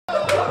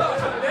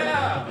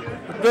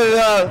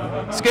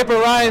Good skipper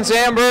Ryne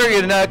Sandberg,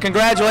 and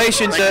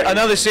congratulations,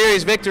 another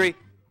series victory.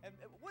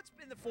 What's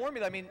been the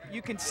formula? I mean,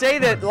 you can say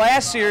that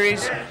last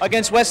series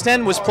against West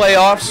End was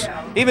playoffs.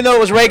 Even though it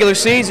was regular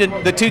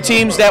season, the two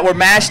teams that were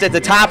matched at the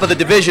top of the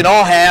division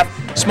all have.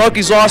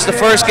 Smokies lost the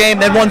first game,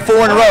 then won 4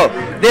 in a row.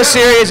 This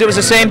series, it was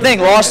the same thing.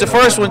 Lost the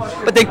first one,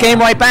 but they came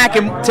right back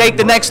and take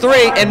the next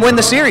 3 and win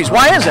the series.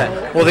 Why is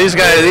that? Well, these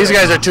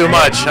guys are too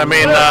much. I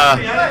mean,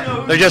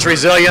 they're just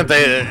resilient.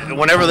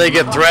 Whenever they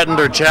get threatened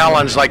or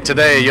challenged, like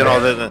today, you know,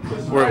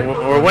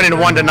 we're winning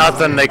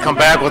 1-0. They come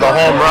back with a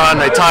home run.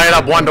 They tie it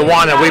up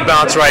 1-1, and we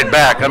bounce right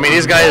back. I mean,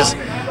 these guys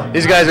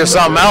are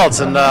something else.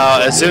 And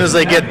as soon as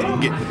they get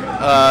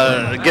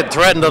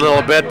threatened a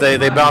little bit,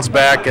 they bounce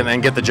back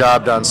and get the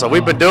job done. So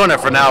we've been doing it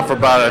for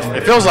about,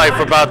 it feels like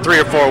for about 3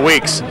 or 4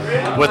 weeks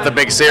with the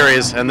big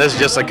series, and this is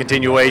just a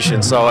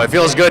continuation. So it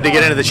feels good to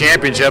get into the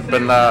championship,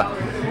 and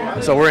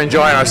so we're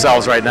enjoying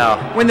ourselves right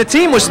now. When the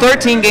team was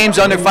 13 games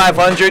under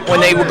 500, when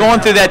they were going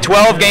through that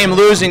 12-game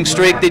losing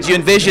streak, did you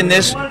envision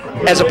this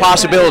as a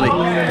possibility?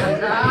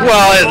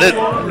 Well,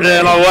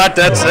 you know what?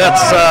 That's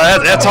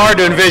hard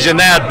to envision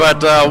that.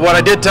 But what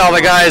I did tell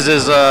the guys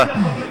is,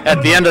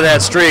 at the end of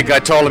that streak, I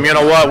told them, you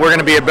know what? We're going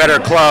to be a better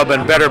club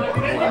and better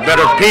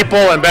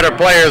people and better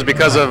players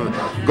because of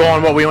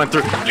going what we went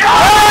through.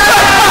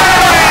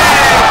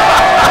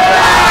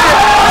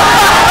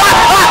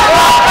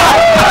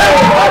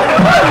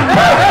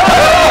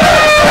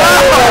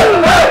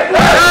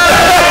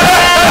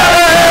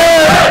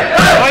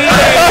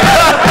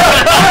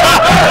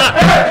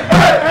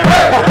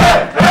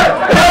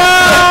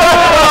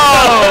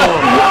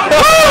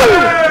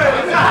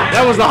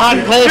 That was the hot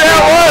and cold. Yeah,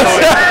 it was.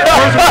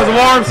 First one was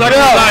warm, second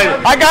was nice.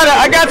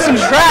 I got some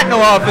shrapnel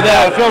off of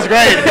that. It feels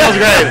great. It feels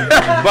great.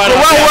 But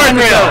well worth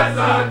it though.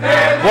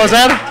 What was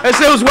that? I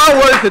said it was well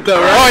worth it though,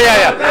 right? Oh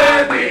yeah.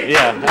 You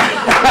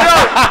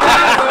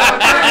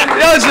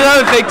know, it's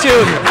another thing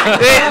too.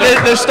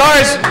 The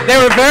Stars, they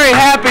were very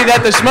happy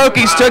that the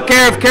Smokies took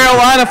care of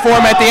Carolina for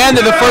them at the end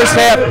of the first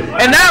half,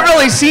 and that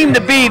really seemed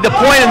to be the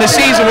point in the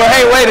season where,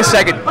 hey, wait a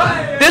second,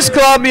 this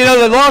club, you know,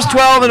 they lost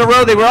 12 in a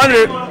row. They were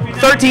under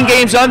 13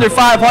 games under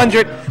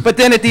 500. But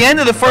then at the end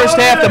of the first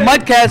half, the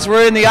Mudcats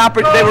were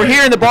they were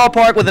here in the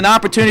ballpark with an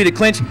opportunity to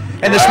clinch,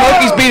 and the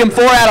Smokies beat them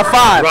 4 out of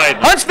 5. Right.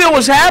 Huntsville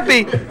was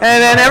happy, and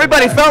then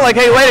everybody felt like,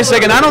 hey, wait a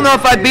second, I don't know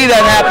if I'd be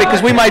that happy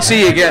because we might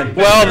see you again.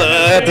 Well,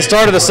 at the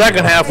start of the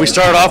second half, we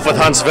started off with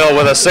Huntsville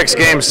with a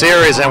 6-game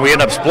series, and we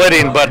ended up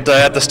splitting. But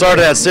at the start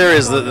of that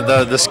series,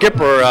 the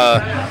skipper,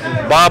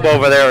 Bob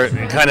over there,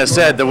 kind of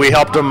said that we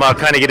helped him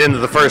kind of get into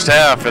the first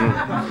half, and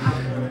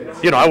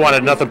you know, I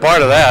wanted nothing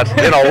part of that.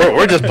 You know,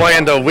 we're just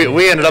playing to.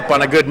 We ended up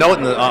on a good note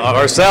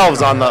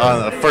ourselves on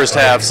the first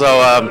half. So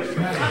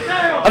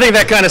I think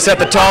that kind of set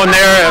the tone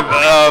there.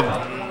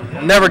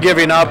 Never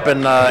giving up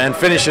and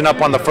finishing up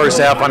on the first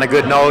half on a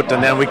good note.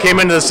 And then we came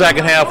into the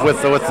second half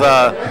with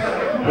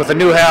a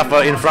new half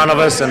in front of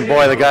us, and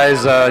boy, the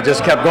guys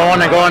just kept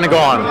going and going and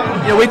going.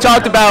 You know, we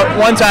talked about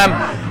one time.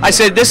 I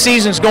said this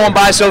season's going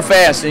by so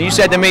fast, and you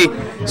said to me,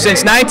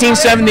 since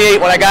 1978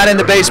 when I got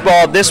into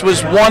baseball, this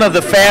was one of the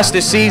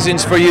fastest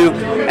seasons for you,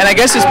 and I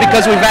guess it's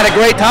because we've had a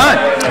great time.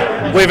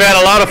 We've had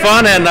a lot of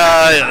fun, and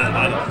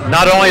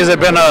not only has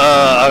it been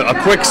a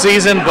quick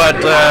season,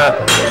 but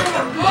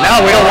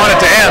now we don't want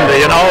it to end.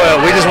 You know,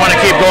 we just want to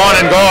keep going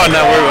and going.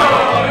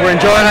 We're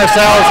enjoying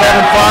ourselves,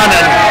 having fun,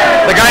 and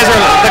the guys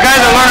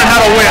are learning how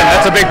to win.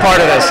 That's a big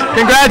part of this.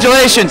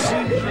 Congratulations.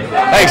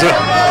 Thanks.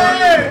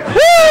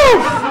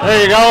 Woo!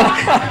 There you go.